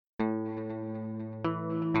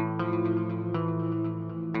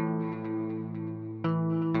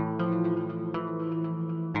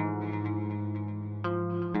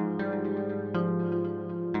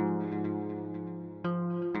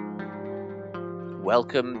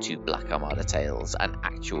Welcome to Black Armada Tales, an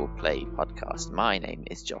actual play podcast. My name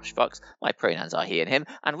is Josh Fox. My pronouns are he and him.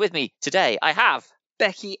 And with me today, I have...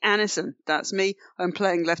 Becky Annison, that's me. I'm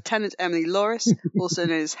playing Lieutenant Emily Loris, also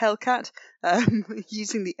known as Hellcat,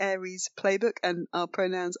 using the Ares playbook, and our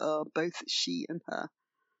pronouns are both she and her.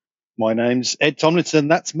 My name's Ed Tomlinson,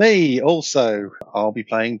 that's me. Also, I'll be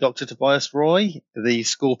playing Dr. Tobias Roy, the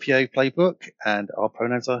Scorpio playbook, and our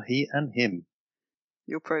pronouns are he and him.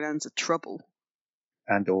 Your pronouns are trouble.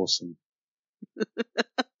 And awesome.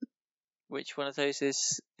 Which one of those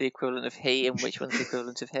is the equivalent of he, and which one's the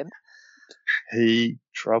equivalent of him? He,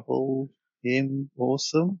 trouble, him,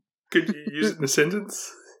 awesome. Could you use it in a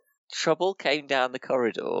sentence? Trouble came down the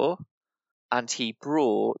corridor, and he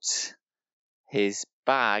brought his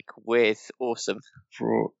bag with awesome.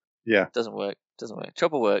 Yeah. Doesn't work.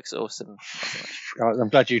 Trouble works, awesome. I'm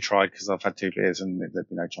glad you tried, because I've had 2 beers and there'd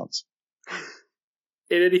be no chance.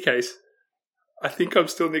 In any case, I think I'm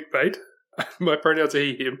still Nick Bate. My pronouns are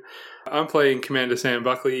he, him. I'm playing Commander Sam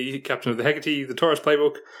Buckley, Captain of the Hecate, the Taurus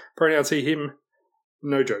playbook. Pronouns he, him.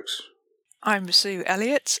 No jokes. I'm Sue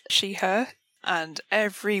Elliott, she, her, and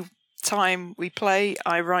every time we play,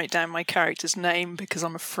 I write down my character's name because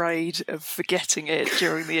I'm afraid of forgetting it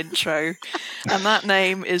during the intro. And that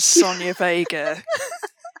name is Sonia Vega.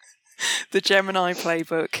 The Gemini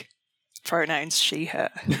playbook, pronouns she, her.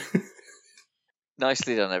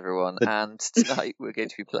 Nicely done, everyone. And tonight we're going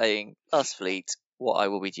to be playing Us Fleet, what I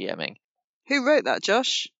will be GMing. Who wrote that,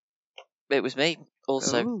 Josh? It was me,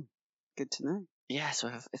 also. Oh, good to know. Yeah,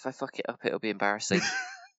 so if I fuck it up, it'll be embarrassing.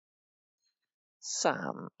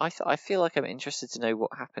 Sam, I feel like I'm interested to know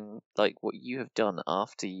what happened, like what you have done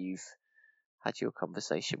after you've had your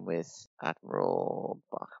conversation with Admiral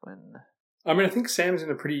Bachman. I mean, I think Sam's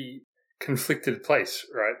in a pretty conflicted place,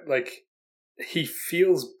 right? Like, he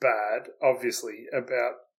feels bad, obviously,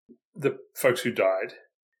 about the folks who died,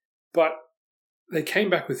 but they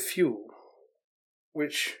came back with fuel,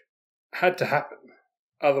 which had to happen.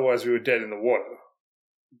 Otherwise, we were dead in the water.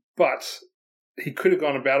 But he could have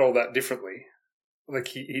gone about all that differently. Like,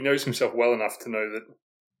 he knows himself well enough to know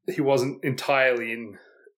that he wasn't entirely in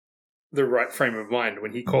the right frame of mind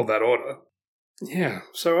when he called that order. Yeah,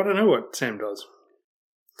 so I don't know what Sam does.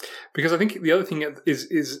 Because I think the other thing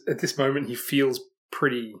is at this moment he feels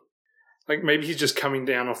pretty... Like, maybe he's just coming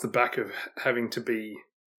down off the back of having to be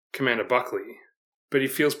Commander Buckley, but he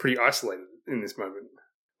feels pretty isolated in this moment.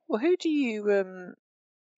 Well, who do you...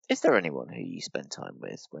 Is there anyone who you spend time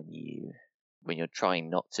with when you're trying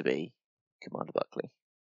not to be Commander Buckley?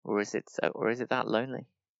 Or is it that lonely?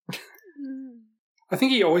 I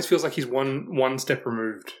think he always feels like he's one step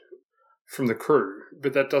removed from the crew,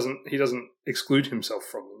 but he doesn't exclude himself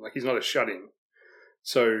from them. Like, he's not a shut-in.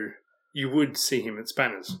 So you would see him at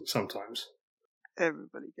Spanners sometimes.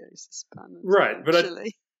 Everybody goes to Spanners. Right,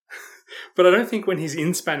 actually. but I don't think when he's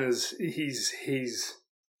in Spanners,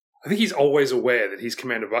 I think he's always aware that he's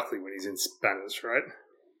Commander Buckley when he's in Spanners, right?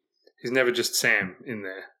 He's never just Sam in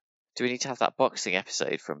there. Do we need to have that boxing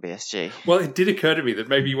episode from BSG? Well, it did occur to me that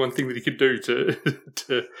maybe one thing that he could do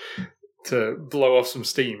to blow off some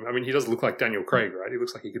steam. I mean, he does look like Daniel Craig, right? He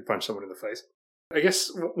looks like he could punch someone in the face. I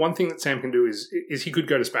guess one thing that Sam can do is he could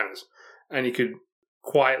go to Spanners and he could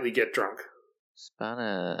quietly get drunk.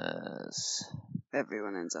 Spanners.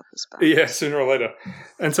 Everyone ends up at Spanners. Yeah, sooner or later.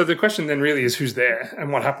 And so the question then really is who's there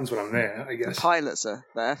and what happens when I'm there, I guess. The pilots are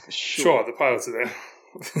there for sure. Sure, the pilots are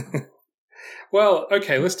there. Well,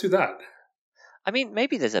 okay, let's do that. I mean,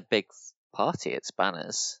 maybe there's a big party at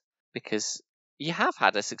Spanners because you have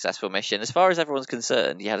had a successful mission. As far as everyone's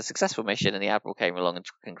concerned, you had a successful mission and the Admiral came along and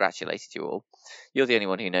congratulated you all. You're the only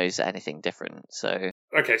one who knows anything different, so...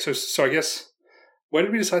 Okay, so I guess... Where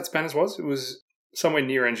did we decide Spanners was? It was somewhere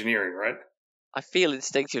near engineering, right? I feel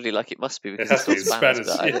instinctively like it must be because it has to be Spanners,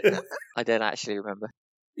 Spanners. but I don't actually remember.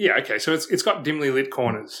 Yeah, okay, so it's got dimly lit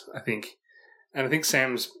corners, I think. And I think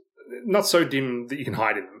Sam's not so dim that you can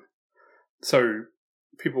hide in them. So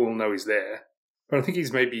people will know he's there. But I think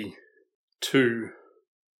he's maybe 2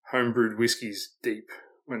 homebrewed whiskies deep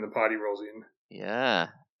when the party rolls in. Yeah.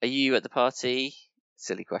 Are you at the party?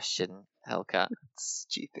 Silly question, Hellcat.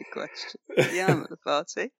 Stupid question. Yeah, I'm at the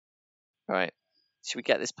party. Right. Should we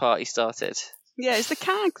get this party started? Yeah, is the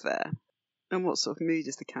CAG there? And what sort of mood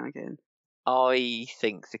is the CAG in? I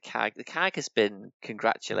think the CAG has been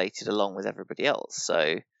congratulated along with everybody else,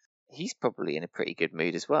 so he's probably in a pretty good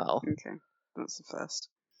mood as well. Okay, that's the first.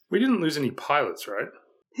 We didn't lose any pilots, right?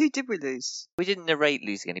 Who did we lose? We didn't narrate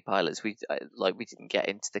losing any pilots. We didn't get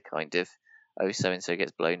into the kind of so and so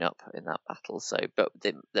gets blown up in that battle. So, but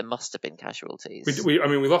there must have been casualties. We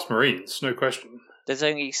lost Marines, no question. There's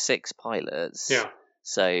only 6 pilots. Yeah.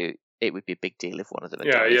 So it would be a big deal if one of them had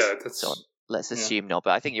Yeah, died. yeah, that's- So let's yeah. assume not,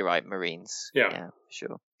 but I think you're right, Marines. Yeah. for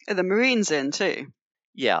sure. Are the Marines in too?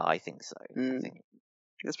 Yeah, I think so. I Mm. think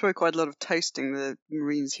There's probably quite a lot of toasting the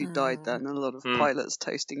Marines who died then, and a lot of Mm. pilots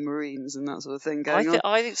toasting Marines and that sort of thing I going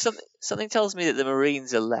on. think something tells me that the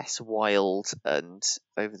Marines are less wild and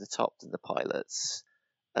over the top than the pilots,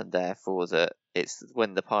 and therefore that it's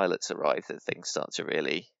when the pilots arrive that things start to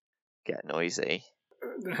really get noisy.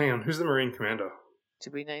 Hang on, who's the Marine commander?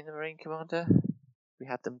 Did we name the Marine commander? We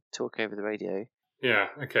had them talk over the radio. Yeah,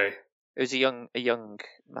 okay. It was a young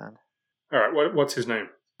man. All right, what's his name?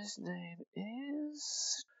 His name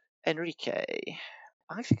is Enrique.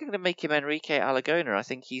 I think I'm going to make him Enrique Alagona. I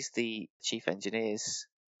think he's the chief engineer's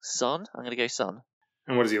son. I'm going to go son.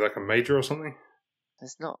 And what is he, like a major or something?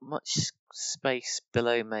 There's not much space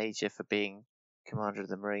below major for being commander of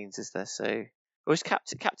the Marines, is there? So, or is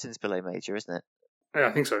captain's below major, isn't it? Yeah,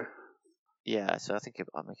 I think so. Yeah, so I think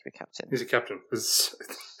I'll make him a captain. He's a captain. There's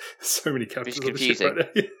so many captains It's on the ship confusing.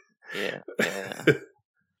 right now. Yeah.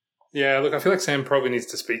 Yeah, look, I feel like Sam probably needs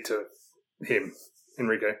to speak to him,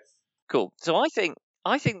 Enrique. Cool. So I think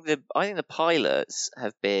the pilots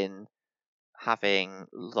have been having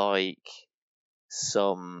like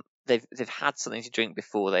they've had something to drink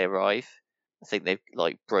before they arrive. I think they've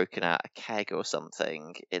like broken out a keg or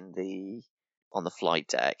something on the flight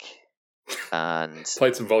deck and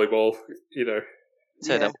Played some volleyball,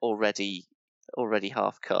 turned Yeah. up already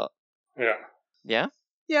half cut. Yeah. Yeah?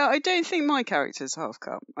 Yeah, I don't think my character's half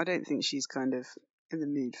cut. I don't think she's kind of in the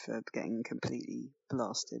mood for getting completely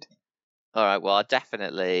blasted. All right. Well,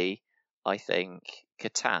 I think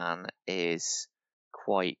Catan is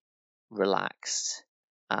quite relaxed,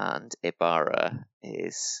 and Ibarra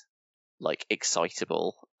is like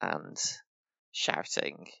excitable and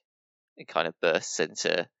shouting. It kind of bursts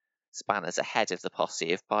into Spanners ahead of the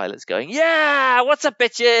posse of pilots, going, "Yeah, what's up,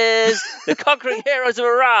 bitches? The conquering heroes have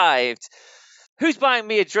arrived. Who's buying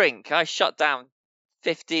me a drink? I shot down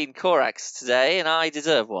 15 Korax today, and I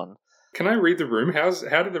deserve one." Can I read the room? How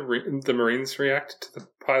did the Marines react to the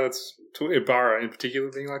pilots, to Ibarra in particular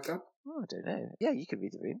being like that? Oh, I don't know. Yeah, you could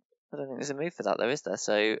read the room. I don't think there's a move for that, though, is there?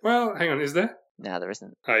 So, Well, hang on, is there? no, there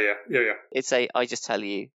isn't. Oh, yeah. It's I just tell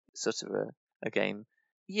you sort of a game.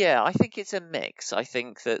 Yeah, I think it's a mix. I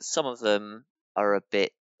think that some of them are a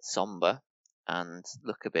bit somber and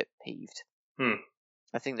look a bit peeved.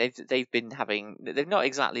 I think they've not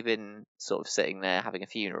exactly been sort of sitting there having a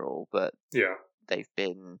funeral, but Yeah. they've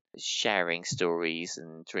been sharing stories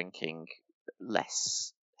and drinking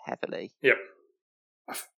less heavily. Yep.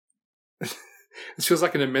 It feels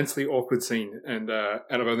like an immensely awkward scene, and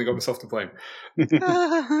I've only got myself to blame.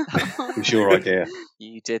 It's your idea.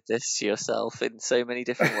 You did this to yourself in so many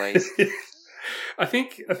different ways. I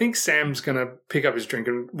think Sam's gonna pick up his drink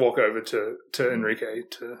and walk over to Enrique,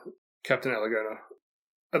 to Captain Alagona.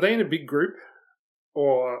 Are they in a big group,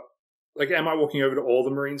 or like am I walking over to all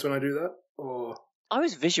the Marines when I do that? Or I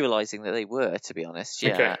was visualizing that they were, to be honest.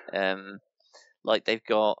 Yeah. Okay. Like they've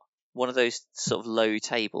got one of those sort of low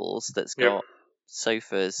tables that's Yep. got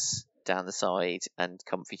sofas down the side and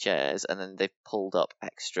comfy chairs, and then they've pulled up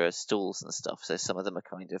extra stools and stuff. So some of them are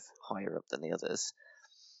kind of higher up than the others.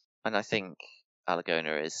 And I think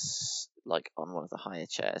Alagona is like on one of the higher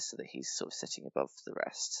chairs, so that he's sort of sitting above the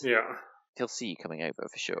rest. yeah. He'll see you coming over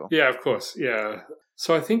for sure. Yeah, of course. Yeah.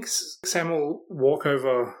 So I think Sam will walk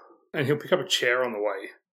over and he'll pick up a chair on the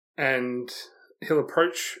way and he'll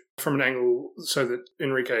approach from an angle so that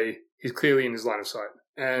Enrique, he's clearly in his line of sight.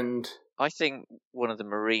 And I think one of the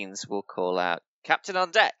Marines will call out, "Captain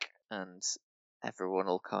on deck!" and everyone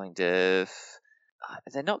will kind of...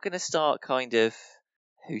 They're not going to start kind of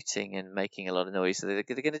hooting and making a lot of noise. So they're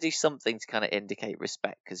going to do something to kind of indicate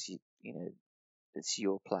respect because, you know, it's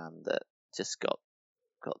your plan that just got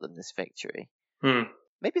them this victory.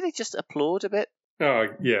 Maybe they just applaud a bit. oh,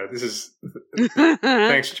 yeah, this is...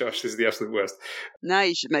 Thanks, Josh. This is the absolute worst. Now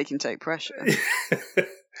you should make him take pressure.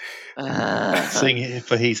 Sing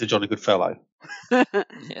for He's a Jolly Good Fellow.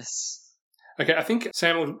 Yes. Okay, I think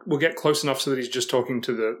Sam will get close enough so that he's just talking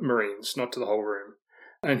to the Marines, not to the whole room.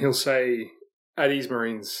 And he'll say, "At ease,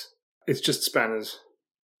 Marines. It's just Spanners.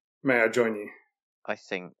 May I join you?" I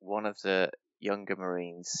think one of the younger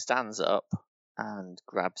Marines stands up and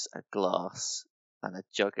grabs a glass and a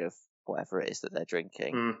jug of whatever it is that they're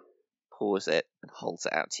drinking, pours it, and holds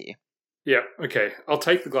it out to you. Yeah, okay. I'll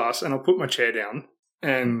take the glass and I'll put my chair down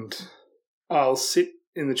and I'll sit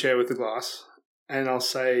in the chair with the glass and I'll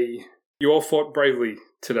say, "You all fought bravely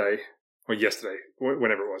today," or yesterday,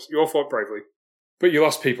 whenever it was. "You all fought bravely, but you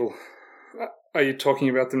lost people. Are you talking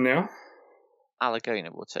about them now?"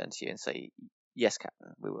 Alagona will turn to you and say, "Yes,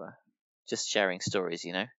 Captain, we were just sharing stories,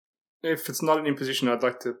 you know." If it's not an imposition, I'd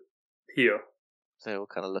like to hear. So we'll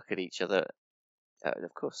kind of look at each other.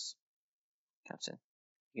 Of course, Captain.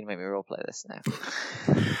 You're going to make me roleplay this now.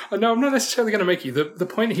 No, I'm not necessarily going to make you. The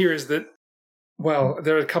point here is that, well,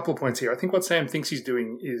 there are a couple of points here. I think what Sam thinks he's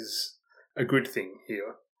doing is a good thing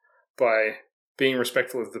here by being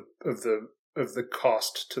respectful of the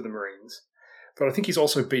cost to the Marines. But I think he's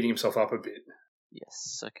also beating himself up a bit.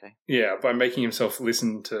 Yes, okay. Yeah, by making himself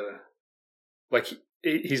listen to, like,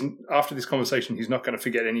 he's after this conversation, he's not going to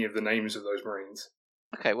forget any of the names of those Marines.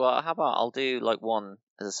 Okay, well, how about I'll do like one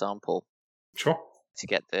as a sample Sure. to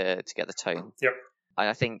get the tone. Yep. And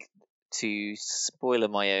I think to spoiler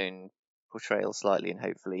my own portrayal slightly and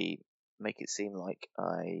hopefully make it seem like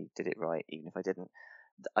I did it right, even if I didn't.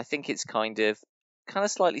 I think it's kind of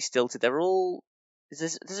slightly stilted. They're all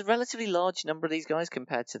there's a relatively large number of these guys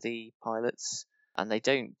compared to the pilots, and they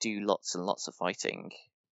don't do lots and lots of fighting.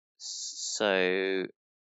 So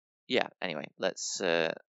yeah. Anyway, let's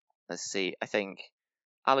see. I think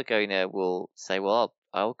Alagona will say, "Well,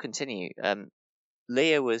 I'll continue."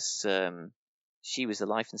 Leah was she was the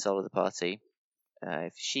life and soul of the party.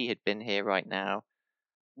 If she had been here right now,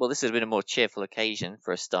 well, this would have been a more cheerful occasion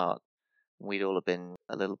for a start. We'd all have been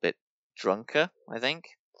a little bit drunker, I think.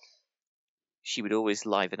 She would always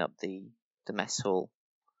liven up the mess hall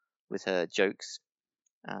with her jokes,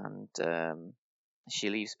 and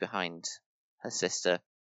she leaves behind her sister.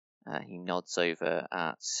 He nods over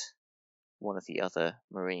at one of the other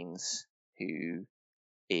Marines who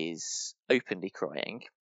is openly crying,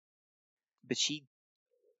 but she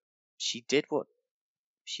did what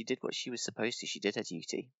she was supposed to. She did her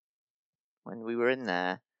duty. When we were in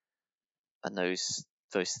there, and those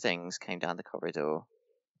things came down the corridor,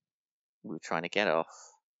 we were trying to get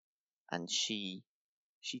off, and she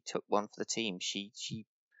took one for the team. She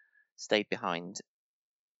stayed behind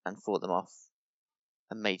and fought them off,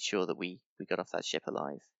 and made sure that we got off that ship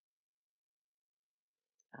alive.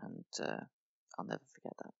 And I'll never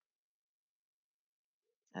forget that.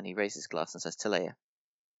 And he raises his glass and says, "To Leia."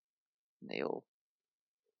 And they all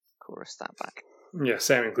chorus that back. Yeah,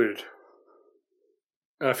 Sam included.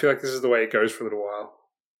 And I feel like this is the way it goes for a little while.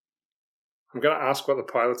 I'm going to ask what the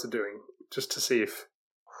pilots are doing, just to see if...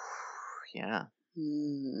 Yeah.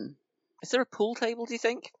 Mm. Is there a pool table, do you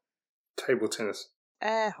think? Table tennis.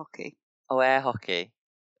 Air hockey. Oh, air hockey.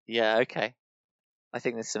 Yeah, okay. I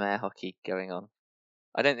think there's some air hockey going on.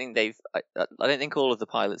 I don't think I don't think all of the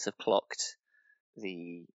pilots have clocked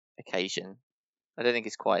the occasion. I don't think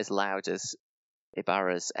it's quite as loud as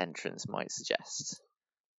Ibarra's entrance might suggest.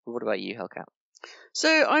 But what about you, Hellcat?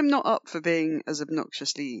 So I'm not up for being as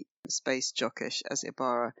obnoxiously space jockish as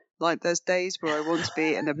Ibarra. Like, there's days where I want to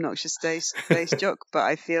be an obnoxious space jock, but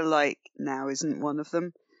I feel like now isn't one of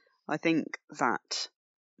them. I think that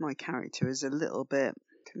my character is a little bit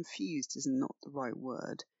confused is not the right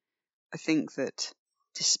word. I think that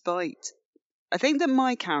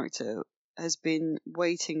my character has been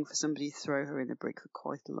waiting for somebody to throw her in the brig for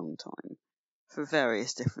quite a long time for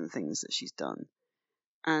various different things that she's done.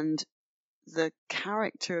 And the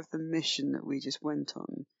character of the mission that we just went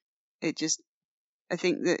on, I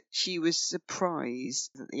think that she was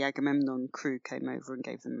surprised that the Agamemnon crew came over and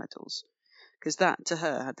gave them medals. Because that, to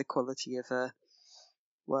her, had the quality of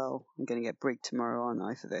well, I'm going to get brigged tomorrow, aren't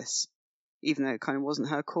I, for this? Even though it kind of wasn't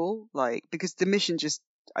her call. Like, because the mission just,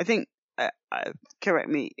 I think, correct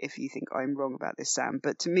me if you think I'm wrong about this, Sam,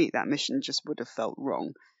 but to me, that mission just would have felt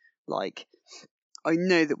wrong. Like, I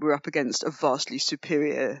know that we're up against a vastly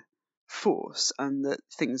superior force and that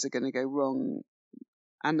things are going to go wrong,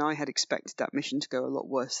 and I had expected that mission to go a lot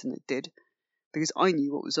worse than it did, because I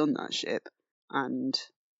knew what was on that ship, and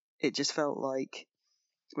it just felt like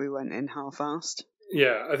we went in half-assed.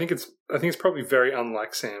 Yeah, I think it's probably very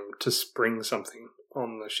unlike Sam to spring something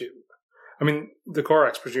on the ship. I mean, the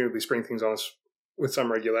Koraks presumably spring things on us with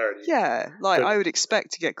some regularity. Yeah, like, I would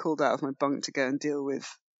expect to get called out of my bunk to go and deal with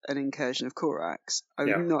an incursion of Koraks. I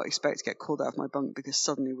would not expect to get called out of my bunk because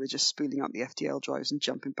suddenly we're just spooling up the FTL drives and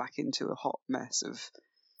jumping back into a hot mess of...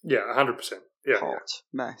 Yeah, 100%. Yeah,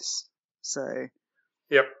 mess. So...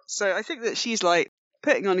 Yep. So I think that she's, like,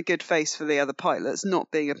 putting on a good face for the other pilots, not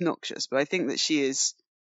being obnoxious, but I think that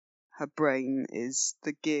her brain is,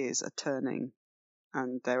 the gears are turning,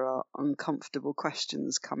 and there are uncomfortable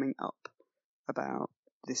questions coming up about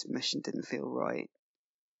this mission didn't feel right.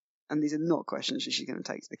 And these are not questions that she's going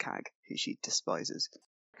to take to the CAG, who she despises.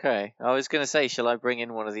 Okay, I was going to say, shall I bring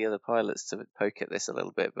in one of the other pilots to poke at this a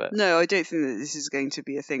little bit? But no, I don't think that this is going to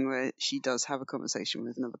be a thing where she does have a conversation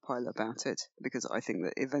with another pilot about it, because I think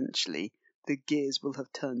that eventually the gears will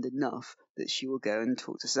have turned enough that she will go and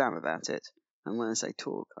talk to Sam about it. And when I say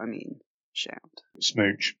talk, I mean shout.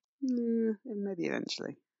 Smooch. Maybe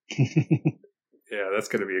eventually. Yeah, that's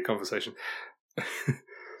going to be a conversation.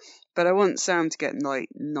 But I want Sam to get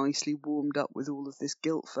nicely warmed up with all of this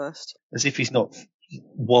guilt first. As if he's not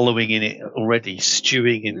wallowing in it already,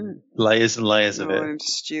 stewing in layers and layers of it. I'm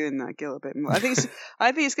stewing that guilt a bit more. I think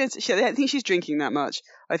it's going to. I think she's drinking that much.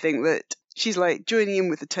 I think that she's like joining in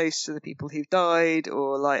with the toasts to the people who've died,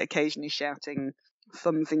 or like occasionally shouting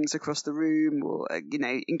fun things across the room, or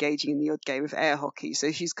engaging in the odd game of air hockey.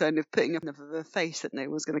 So she's kind of putting up enough of a face that no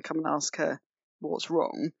one's going to come and ask her what's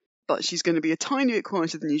wrong. But she's going to be a tiny bit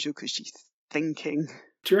quieter than usual because she's thinking.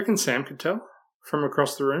 Do you reckon Sam could tell from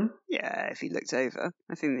across the room? Yeah, if he looked over,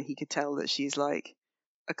 I think that he could tell that she's like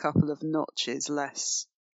a couple of notches less.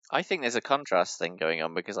 I think there's a contrast thing going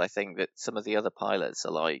on because I think that some of the other pilots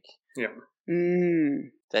are like,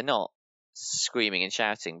 they're not screaming and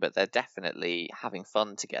shouting, but they're definitely having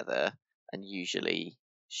fun together, and usually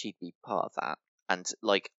she'd be part of that. And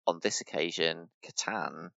like on this occasion,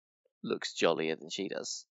 Catan looks jollier than she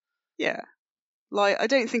does. Yeah. Like, I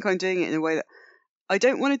don't think I'm doing it in a way that... I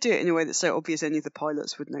don't want to do it in a way that's so obvious any of the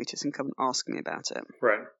pilots would notice and come and ask me about it.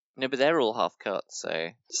 Right. No, but they're all half cut, so...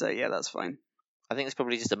 So, yeah, that's fine. I think it's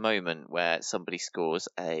probably just a moment where somebody scores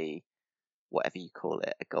a, whatever you call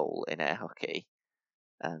it, a goal in air hockey,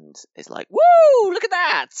 and it's like, woo, look at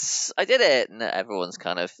that! I did it! And everyone's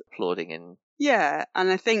kind of applauding and... Yeah, and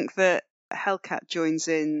I think that Hellcat joins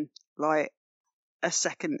in, like, a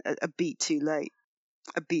beat too late.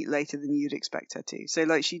 A beat later than you'd expect her to. So,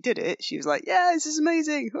 like, she did it. She was like, yeah, this is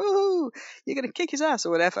amazing. Woohoo! You're going to kick his ass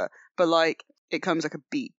or whatever. But, like, it comes like a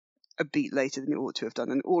beat later than it ought to have done.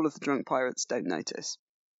 And all of the drunk pirates don't notice.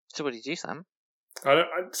 So what did you do, Sam?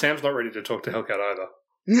 Sam's not ready to talk to Hellcat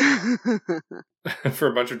either. For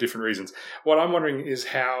a bunch of different reasons. What I'm wondering is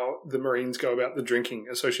how the Marines go about the drinking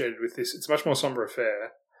associated with this. It's a much more somber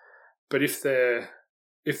affair. But if they're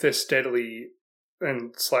steadily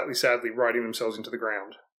and slightly sadly riding themselves into the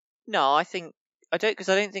ground. No, I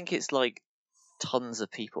don't think it's like tons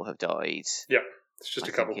of people have died. Yeah, it's just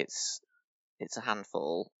a couple. I think it's a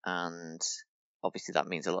handful, and obviously that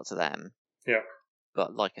means a lot to them. Yeah.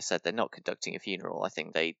 But like I said, they're not conducting a funeral. I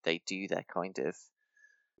think they do their kind of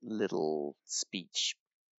little speech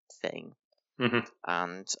thing. Mm-hmm.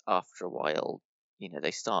 And after a while,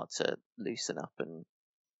 they start to loosen up, and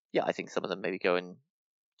yeah, I think some of them maybe go and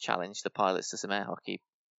challenge the pilots to some air hockey,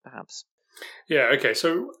 perhaps. Yeah, okay.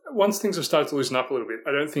 So once things have started to loosen up a little bit,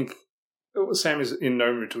 I don't think Sam is in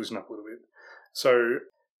no mood to loosen up a little bit. So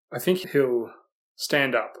I think he'll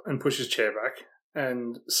stand up and push his chair back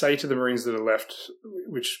and say to the Marines that are left,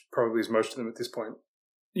 which probably is most of them at this point,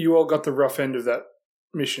 you all got the rough end of that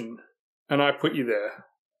mission, and I put you there,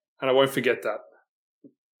 and I won't forget that.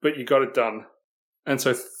 But you got it done, and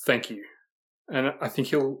so thank you. And I think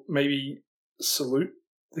he'll maybe salute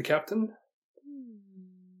the captain.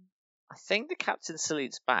 I think the captain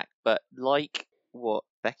salutes back, but like what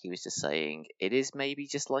Becky was just saying, it is maybe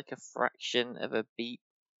just like a fraction of a beat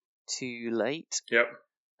too late. Yep.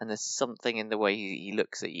 And there's something in the way he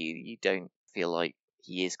looks at you, you don't feel like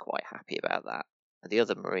he is quite happy about that. And the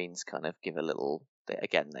other Marines kind of give a little bit,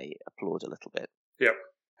 again, they applaud a little bit. Yep.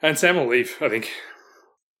 And Sam will leave, I think.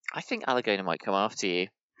 I think Alagona might come after you.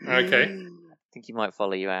 Okay. I think he might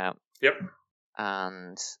follow you out. Yep.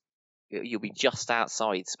 And you'll be just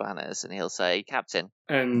outside Spanners, and he'll say, Captain.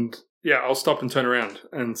 And yeah, I'll stop and turn around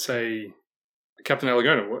and say, Captain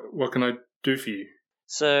Alagona, what can I do for you?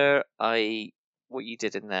 Sir, what you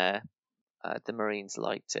did in there, the Marines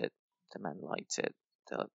liked it, the men liked it.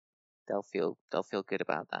 They'll feel good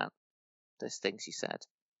about that. Those things you said.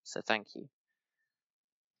 So thank you.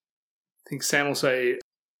 I think Sam will say,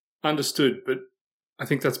 understood, but I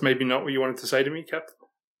think that's maybe not what you wanted to say to me, Captain.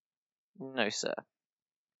 No, sir.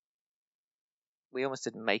 We almost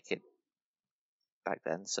didn't make it back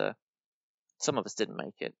then, sir. Some of us didn't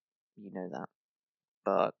make it. You know that.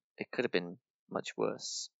 But it could have been much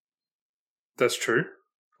worse. That's true.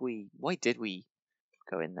 Why did we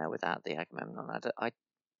go in there without the Agamemnon?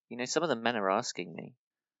 Some of the men are asking me,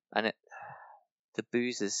 and the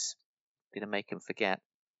booze is going to make them forget.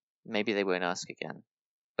 Maybe they won't ask again.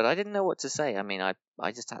 But I didn't know what to say. I mean, I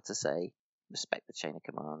just had to say, respect the chain of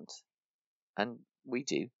command. And we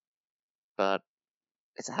do. But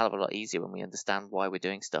it's a hell of a lot easier when we understand why we're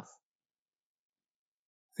doing stuff.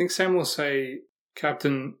 I think Sam will say,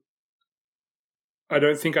 Captain, I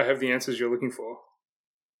don't think I have the answers you're looking for.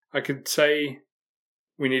 I could say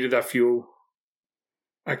we needed that fuel.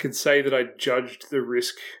 I could say that I judged the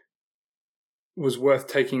risk was worth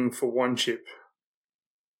taking for one ship,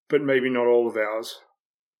 but maybe not all of ours.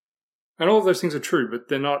 And all of those things are true, but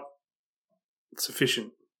they're not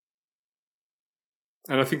sufficient.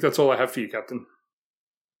 And I think that's all I have for you, Captain.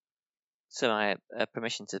 So I have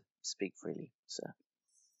permission to speak freely, sir.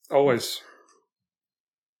 Always.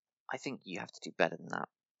 I think you have to do better than that,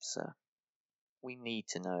 sir. We need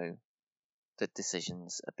to know that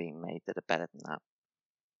decisions are being made that are better than that.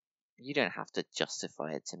 You don't have to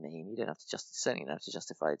justify it to me, and you don't have to certainly don't have to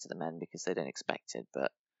justify it to the men because they don't expect it,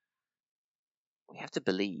 but we have to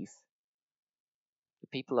believe the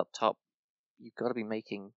people up top. You've got to be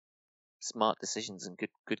making smart decisions and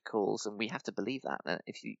good calls, and we have to believe that. And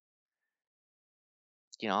if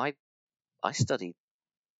I studied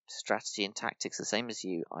strategy and tactics the same as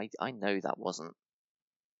you. I know that wasn't.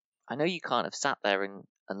 I know you can't have sat there and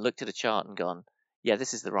looked at a chart and gone, yeah,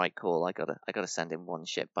 this is the right call. I gotta send in one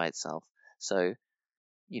ship by itself. So,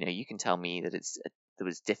 you can tell me that it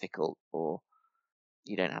was difficult or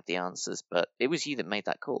you don't have the answers, but it was you that made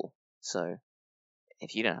that call. So,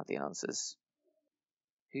 if you don't have the answers,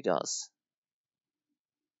 who does?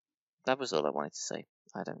 That was all I wanted to say.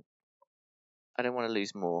 I don't want to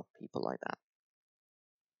lose more people like that.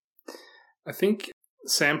 I think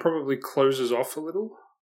Sam probably closes off a little,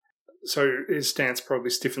 so his stance probably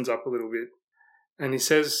stiffens up a little bit. And he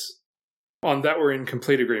says, on that we're in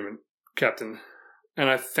complete agreement, Captain, and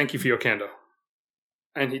I thank you for your candor.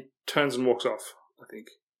 And he turns and walks off, I think.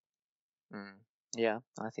 Yeah,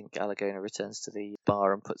 I think Alagona returns to the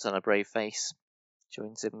bar and puts on a brave face,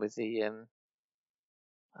 joins in with the,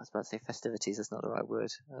 I was about to say festivities, that's not the right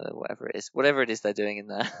word, whatever it is they're doing in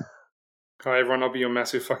there. Hi everyone, I'll be your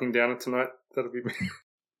massive fucking downer tonight. That'll be me.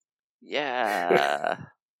 Yeah.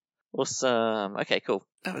 Awesome. Okay, cool.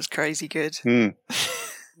 That was crazy good.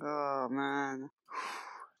 Oh, man.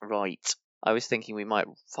 Right. I was thinking we might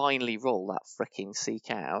finally roll that fricking seek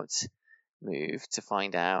out move to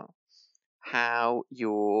find out how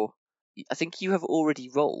I think you have already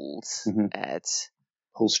rolled, Ed.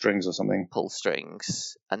 Pull strings or something. Pull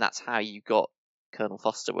strings. And that's how you got Colonel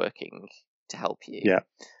Foster working to help you. Yeah.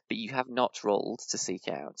 But you have not rolled to seek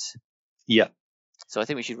out. Yeah. So I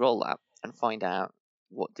think we should roll that and find out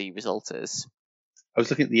what the result is. I was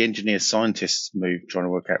looking at the engineer scientist move, trying to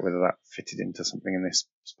work out whether that fitted into something in this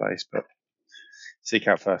space, but seek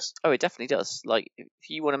out first. Oh, it definitely does. Like, if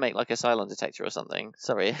you want to make like a Cylon detector or something,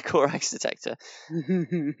 a Corax detector,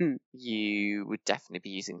 you would definitely be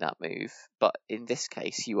using that move. But in this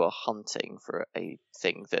case, you are hunting for a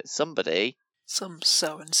thing that somebody... Some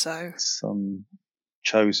so-and-so. Some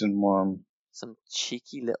chosen one. Some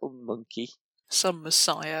cheeky little monkey. Some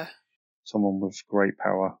messiah. Someone with great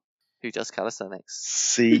power. Who does calisthenics.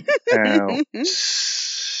 Seek out.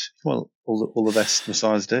 Well, all the best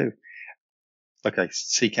messiahs do. Okay,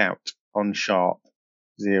 seek out on sharp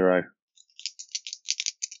 0.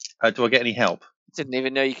 Do I get any help? Didn't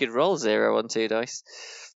even know you could roll 0 on 2 dice.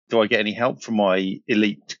 Do I get any help from my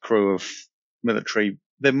elite crew of military?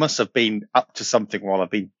 There must have been up to something while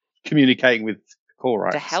I've been communicating with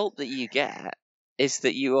Corax. The help that you get is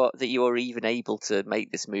that you are even able to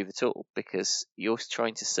make this move at all, because you're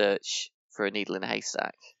trying to search for a needle in a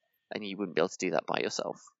haystack, and you wouldn't be able to do that by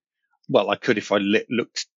yourself. Well, I could if I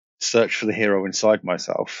search for the hero inside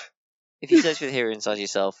myself. If you search for the hero inside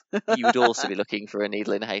yourself, you would also be looking for a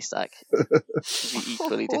needle in a haystack. It would be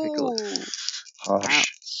equally difficult. Harsh.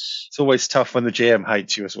 It's always tough when the GM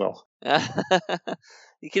hates you as well.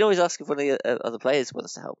 You can always ask if one of the other players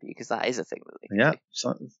wants to help you, because that is a thing that they can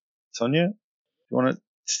do. Sonia, you want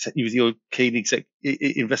to use your keen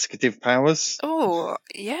investigative powers? Oh,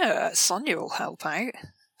 yeah, Sonia will help out,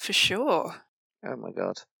 for sure. Oh my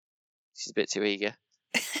god. She's a bit too eager.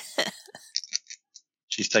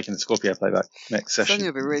 She's taking the Scorpio playback next session.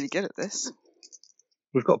 Sonia will be really good at this.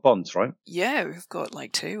 We've got bonds, right? Yeah, we've got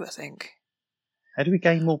like 2, I think. How do we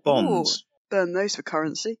gain more bonds? Burn those for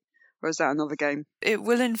currency. Or is that another game? It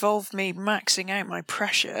will involve me maxing out my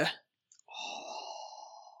pressure.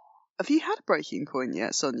 Have you had a breaking point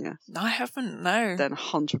yet, Sonia? I haven't, no. Then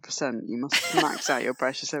 100% you must max out your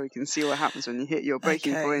pressure so we can see what happens when you hit your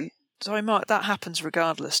breaking point. So that happens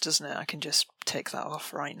regardless, doesn't it? I can just take that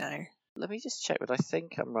off right now. Let me just check, but I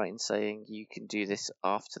think I'm right in saying you can do this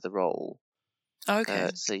after the roll. Okay.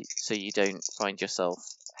 So you don't find yourself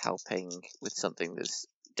helping with something that's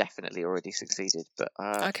definitely already succeeded. But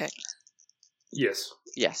okay. Yes.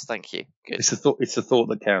 Yes, thank you. Good. It's the thought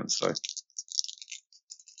that counts, though.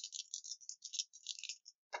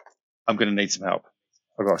 I'm going to need some help.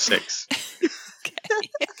 I've got a 6. Okay.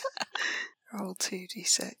 Roll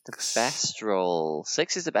 2d6. The best roll.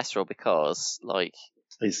 6 is the best roll because,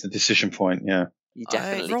 it's the decision point, yeah. You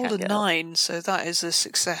definitely I rolled can a get 9, so that is a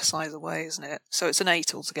success either way, isn't it? So it's an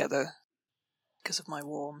 8 altogether, because of my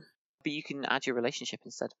warm. But you can add your relationship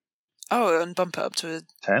instead. Oh, and bump it up to a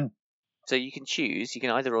 10. So you can choose. You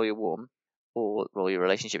can either roll your warm or roll your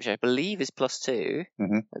relationship, which I believe is +2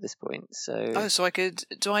 at this point. So so I could.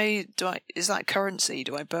 Do I? Is that currency?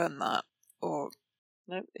 Do I burn that or?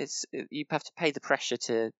 no, you have to pay the pressure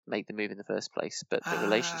to make the move in the first place. But the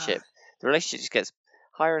relationship just gets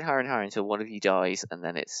higher and higher and higher until one of you dies, and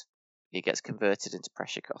then it gets converted into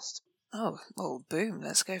pressure cost. Oh, well, boom!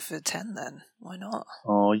 Let's go for 10 then. Why not?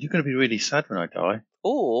 Oh, you're going to be really sad when I die.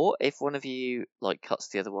 Or if one of you cuts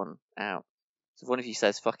the other one out. So if one of you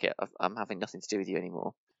says, "Fuck it, I'm having nothing to do with you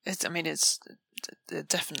anymore." It's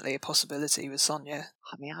definitely a possibility with Sonia.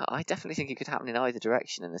 I mean, I definitely think it could happen in either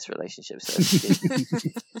direction in this relationship. So,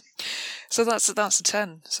 so that's a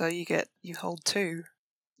 10. So you hold 2.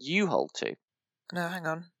 You hold 2. No, hang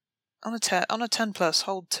on. On a 10 plus,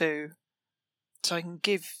 hold 2. So I can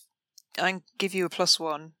give you a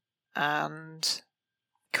 +1 and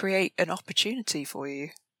create an opportunity for you.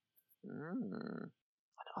 An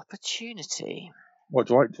opportunity. What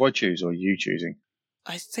do I choose, or are you choosing?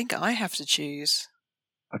 I think I have to choose.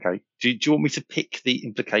 Okay. Do you want me to pick the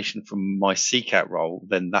implication from my CCAT roll?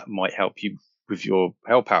 Then that might help you with your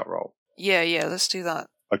help out roll. Yeah, let's do that.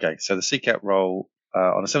 Okay. So the CCAT roll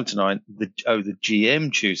on a 7 to 9, the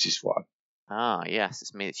GM chooses one. Ah, yes,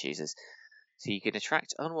 it's me that chooses. So you can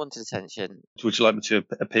attract unwanted attention. Would you like me to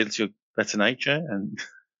appeal to your better nature? And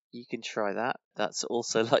you can try that. That's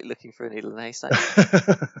also like looking for a needle in a haystack.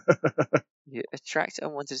 You attract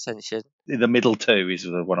unwanted attention. The middle 2 is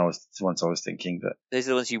the ones I was thinking. But those are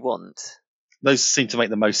the ones you want. Those seem to make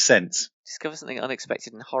the most sense. Discover something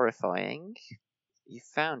unexpected and horrifying. You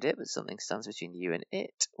found it, but something stands between you and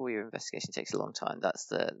it, or your investigation takes a long time. That's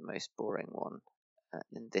the most boring one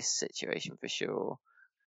in this situation for sure.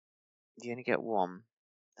 You only get one.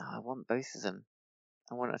 Oh, I want both of them.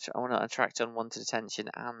 I want to attract unwanted attention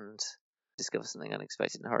and discover something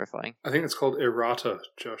unexpected and horrifying. I think it's called errata,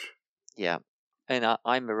 Josh. Yeah. And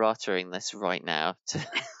I'm errataing this right now to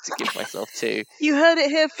give myself 2. You heard it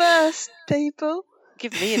here first, people.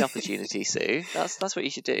 Give me an opportunity, Sue. That's what you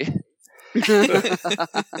should do.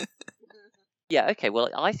 Yeah, okay, well,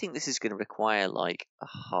 I think this is going to require, a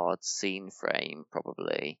hard scene frame,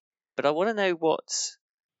 probably. But I want to know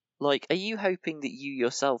are you hoping that you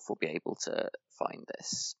yourself will be able to find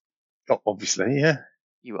this? Obviously, yeah.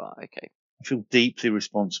 You are, okay. I feel deeply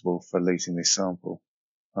responsible for losing this sample.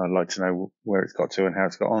 I'd like to know where it's got to and how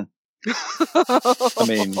it's got on. I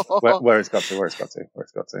mean, where it's got to.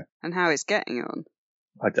 And how it's getting on.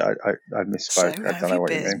 I misspoke. So I don't know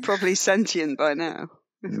what you mean. It's probably sentient by now,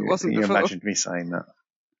 if it wasn't you before. imagined me saying that.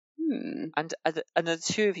 And the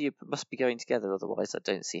 2 of you must be going together, otherwise I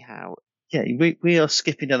don't see how. Yeah, we are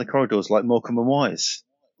skipping down the corridors like Morecambe and Wise.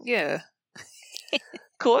 Yeah.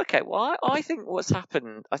 Cool, okay, well, I think what's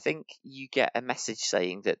happened, I think you get a message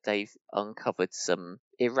saying that they've uncovered some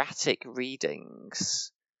erratic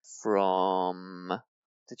readings from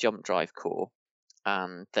the jump drive core,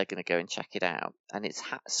 and they're going to go and check it out. And it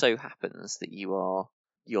so happens that you're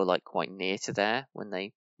quite near to there when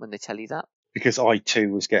they tell you that. Because I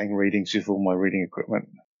too was getting readings with all my reading equipment.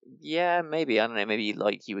 Yeah, maybe, I don't know, maybe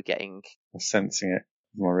you were getting... I was sensing it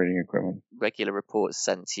with my reading equipment. Regular reports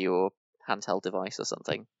sent to your handheld device or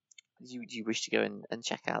something. Do you wish to go and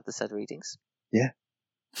check out the said readings? Yeah.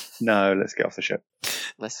 No, let's get off the ship.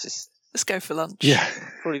 Let's go for lunch. Yeah.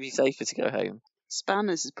 Probably be safer to go home.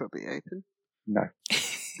 Spanners is probably open. No.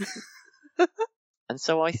 And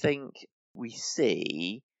so I think we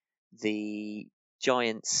see the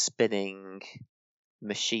giant spinning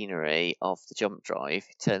machinery of the jump drive.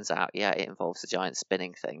 It turns out, it involves a giant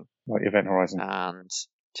spinning thing. Like Event Horizon. And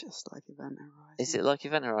just like Event Horizon. Is it like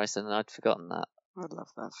Event Horizon? I'd forgotten that. I love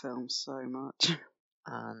that film so much.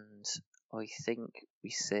 And I think we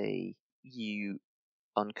see you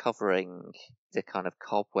uncovering the kind of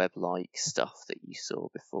cobweb-like stuff that you saw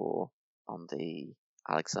before on the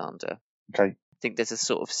Alexander. Okay. I think there's a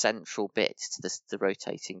sort of central bit to the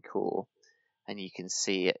rotating core, and you can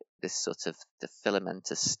see this sort of the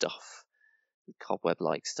filamentous stuff, the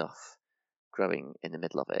cobweb-like stuff, growing in the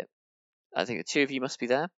middle of it. I think the 2 of you must be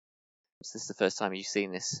there. So this is the first time you've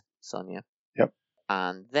seen this, Sonia. Yep.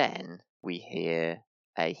 And then we hear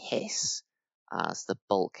a hiss as the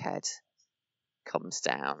bulkhead comes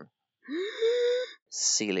down,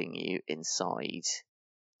 sealing you inside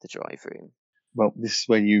the drive room. Well, this is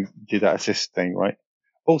where you do that assist thing, right?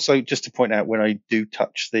 Also, just to point out, when I do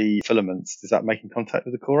touch the filaments, does that make contact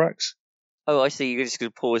with the corax? Oh, I see. You're just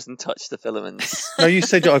going to pause and touch the filaments. No, you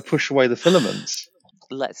said that I push away the filaments.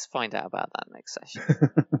 Let's find out about that next session.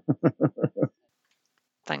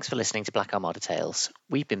 Thanks for listening to Black Armada Tales.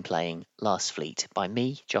 We've been playing Last Fleet by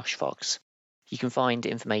me, Josh Fox. You can find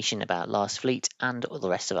information about Last Fleet and all the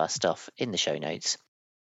rest of our stuff in the show notes.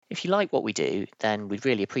 If you like what we do, then we'd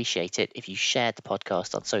really appreciate it if you shared the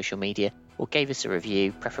podcast on social media or gave us a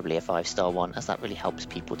review, preferably a 5-star one, as that really helps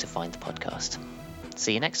people to find the podcast.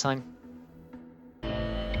 See you next time.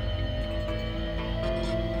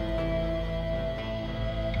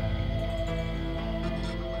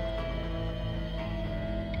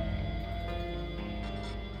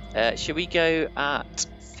 Should we go at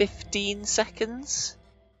 15 seconds?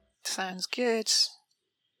 Sounds good.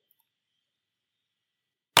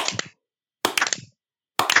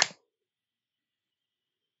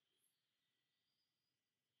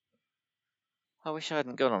 I wish I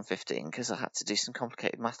hadn't gone on 15 because I had to do some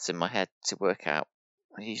complicated maths in my head to work out.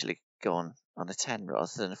 I usually go on a 10 rather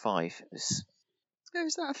than a 5. Is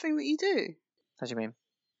that a thing that you do? How do you mean?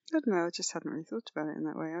 I don't know, I just hadn't really thought about it in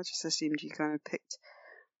that way. I just assumed you kind of picked...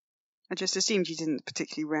 I just assumed you didn't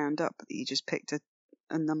particularly round up, but that you just picked a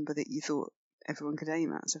number that you thought everyone could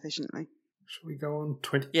aim at sufficiently. Shall we go on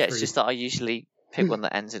 23? Yeah, it's just that I usually pick one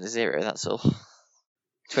that ends in a 0, that's all.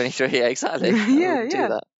 23, yeah, exactly. Yeah, I wouldn't do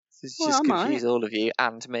that. It's Well, just I might. confuse all of you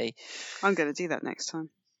and me. I'm going to do that next time.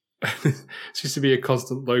 It used to be a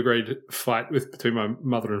constant low-grade fight between my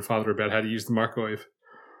mother and father about how to use the microwave.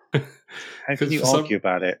 How can you argue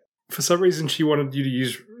about it? For some reason, she wanted you to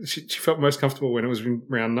use... She felt most comfortable when it was in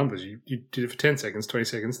round numbers. You did it for 10 seconds, 20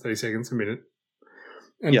 seconds, 30 seconds, a minute.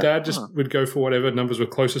 And Yeah. Dad just would go for whatever numbers were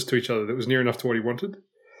closest to each other that was near enough to what he wanted.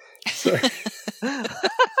 So,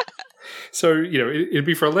 so it'd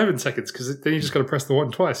be for 11 seconds because then you just got to press the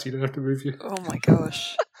one twice. You don't have to move your... Oh my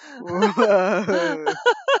gosh. Whoa.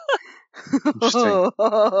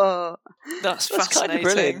 Interesting. That's That's kind of fascinating.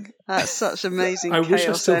 brilliant. That's such amazing I wish I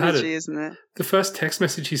chaos still had energy, it. isn't it? The first text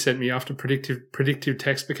message he sent me after predictive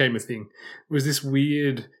text became a thing was this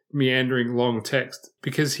weird, meandering, long text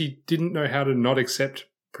because he didn't know how to not accept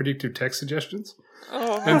predictive text suggestions.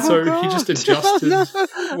 Oh, And so he just adjusted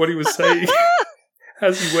what he was saying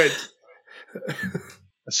as he went.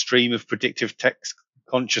 A stream of predictive text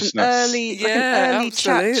consciousness. An early chat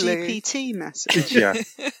absolutely. GPT message. Yeah.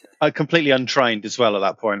 Completely untrained as well at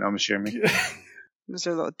that point, I'm assuming. There's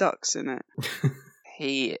a lot of ducks in it.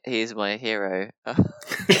 He is my hero.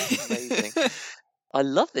 Amazing. I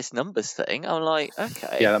love this numbers thing. I'm like,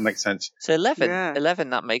 okay. Yeah, that makes sense. So 11, Yeah.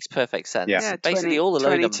 11, that makes perfect sense. Yeah. Yeah, Basically, 20, all the low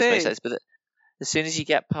numbers 22. make sense, but as soon as you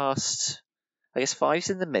get past, I guess 5's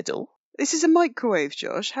in the middle. This is a microwave,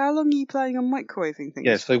 Josh. How long are you planning on microwaving things?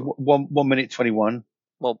 Yeah, so for? 1 minute 21,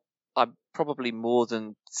 Well, I'm probably more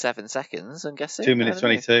than 7 seconds, I'm guessing. 2 minutes I don't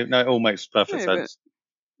know. 22. No, it all makes perfect Yeah, but- sense.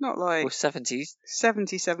 Not like Or 70s.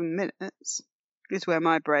 77 minutes is where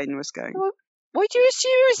my brain was going. What? Why do you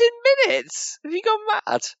assume it was in minutes? Have you gone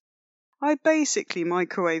mad? I basically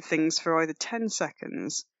microwave things for either 10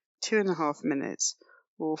 seconds, 2.5 minutes,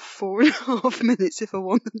 or 4.5 minutes if I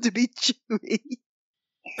want them to be chewy.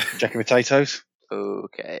 Jack and potatoes.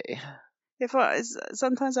 Okay.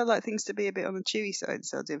 Sometimes I like things to be a bit on the chewy side,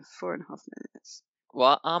 so I'll do 4.5 minutes.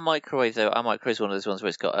 Well, our microwave is one of those ones where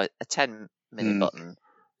it's got a 10-minute button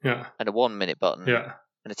Yeah, and a 1-minute button yeah.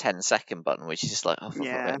 and a 10-second button, which is just like, oh,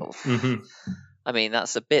 Yeah. hmm I mean,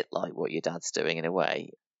 that's a bit like what your dad's doing in a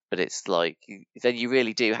way, but it's like, then you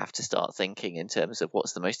really do have to start thinking in terms of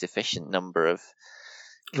what's the most efficient number of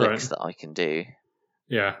clicks that I can do.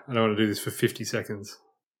 Yeah, I don't want to do this for 50 seconds.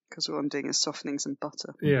 Because all I'm doing is softening some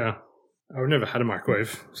butter. Yeah. I've never had a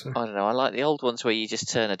microwave. So. I don't know, I like the old ones where you just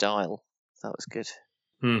turn a dial. That was good.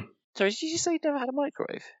 Hmm. Sorry, did you just say you never had a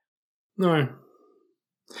microwave? No.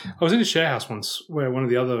 I was in a share house once where one of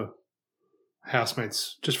the other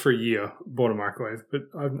housemates, just for a year, bought a microwave, but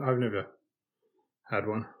I've never had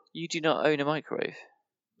one. You do not own a microwave?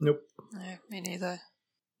 Nope. no, me neither.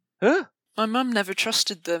 Huh? My mum never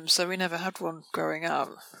trusted them, so we never had one growing up.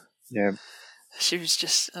 Yeah, She was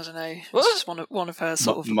just, I don't know, it's What? just one of her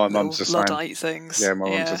sort of My little mum's the same. Luddite things. yeah, my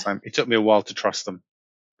mum's the same. It took me a while to trust them.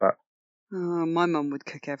 Oh, my mum would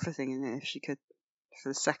cook everything in it if she could, for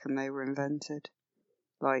the second they were invented.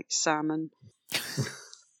 Like salmon.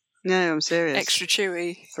 No, I'm serious. Extra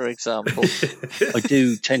chewy. For example. I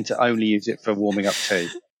do tend to only use it for warming up tea.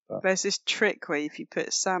 There's this trick where if you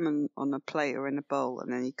put salmon on a plate or in a bowl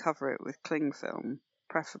and then you cover it with cling film,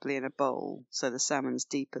 preferably in a bowl, so the salmon's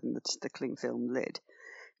deeper than the cling film lid,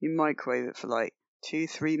 you microwave it for like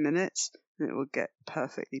 2-3 minutes and it will get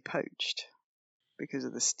perfectly poached because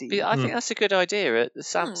of the steam. But I think that's a good idea.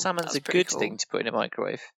 Salmon's that's a pretty good cool. thing to put in a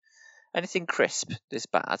microwave. Anything crisp is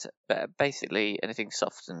bad, but basically anything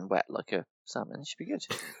soft and wet like a salmon should be good.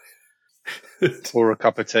 Or a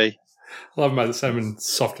cup of tea. Love my salmon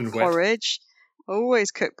soft and wet. Porridge.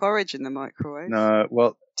 Always cook porridge in the microwave. No,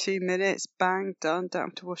 well, 2 minutes, bang, done. Don't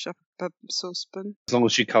have to wash up a saucepan. As long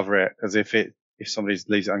as you cover it, as if somebody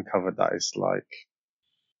leaves it uncovered, that is like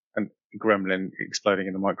a gremlin exploding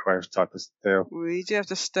in the microwave type of deal. Well, you do have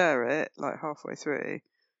to stir it like halfway through,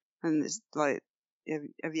 and it's like,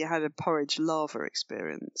 have you had a porridge lava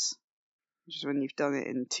experience? Which is when you've done it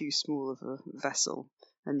in too small of a vessel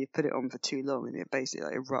and you've put it on for too long, and it basically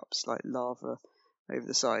like erupts like lava over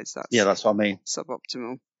the sides. That's what I mean.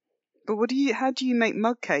 Suboptimal. But how do you make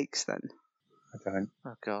mug cakes then? I don't.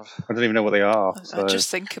 Oh God. I don't even know what they are. I just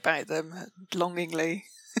think about them longingly.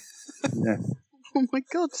 Yeah. Oh my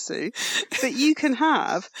God, Sue. But you can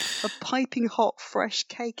have a piping hot, fresh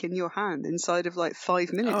cake in your hand inside of like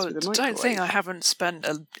 5 minutes with a microwave. Don't think I haven't spent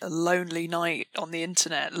a lonely night on the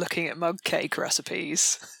internet looking at mug cake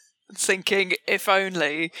recipes, thinking, if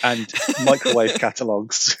only. And microwave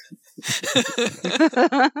catalogues.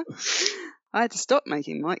 I had to stop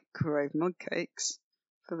making microwave mug cakes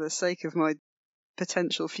for the sake of my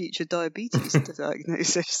potential future diabetes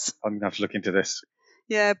diagnosis. I'm going to have to look into this.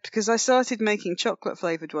 Yeah, because I started making chocolate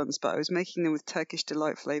flavoured ones, but I was making them with Turkish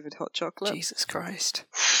Delight flavoured hot chocolate. Jesus Christ.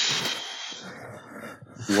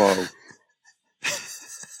 Whoa.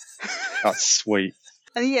 That's sweet.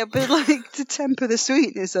 And yeah, but like to temper the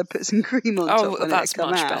sweetness, I put some cream on top. Oh, that's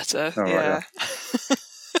much out. better. Oh, yeah. Right,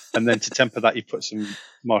 and then to temper that, you put some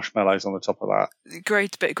marshmallows on the top of that.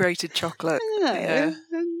 Great bit of grated chocolate. Yeah.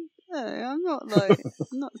 No, I'm not like,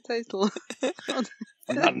 I'm not a total.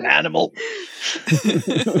 I'm not an animal.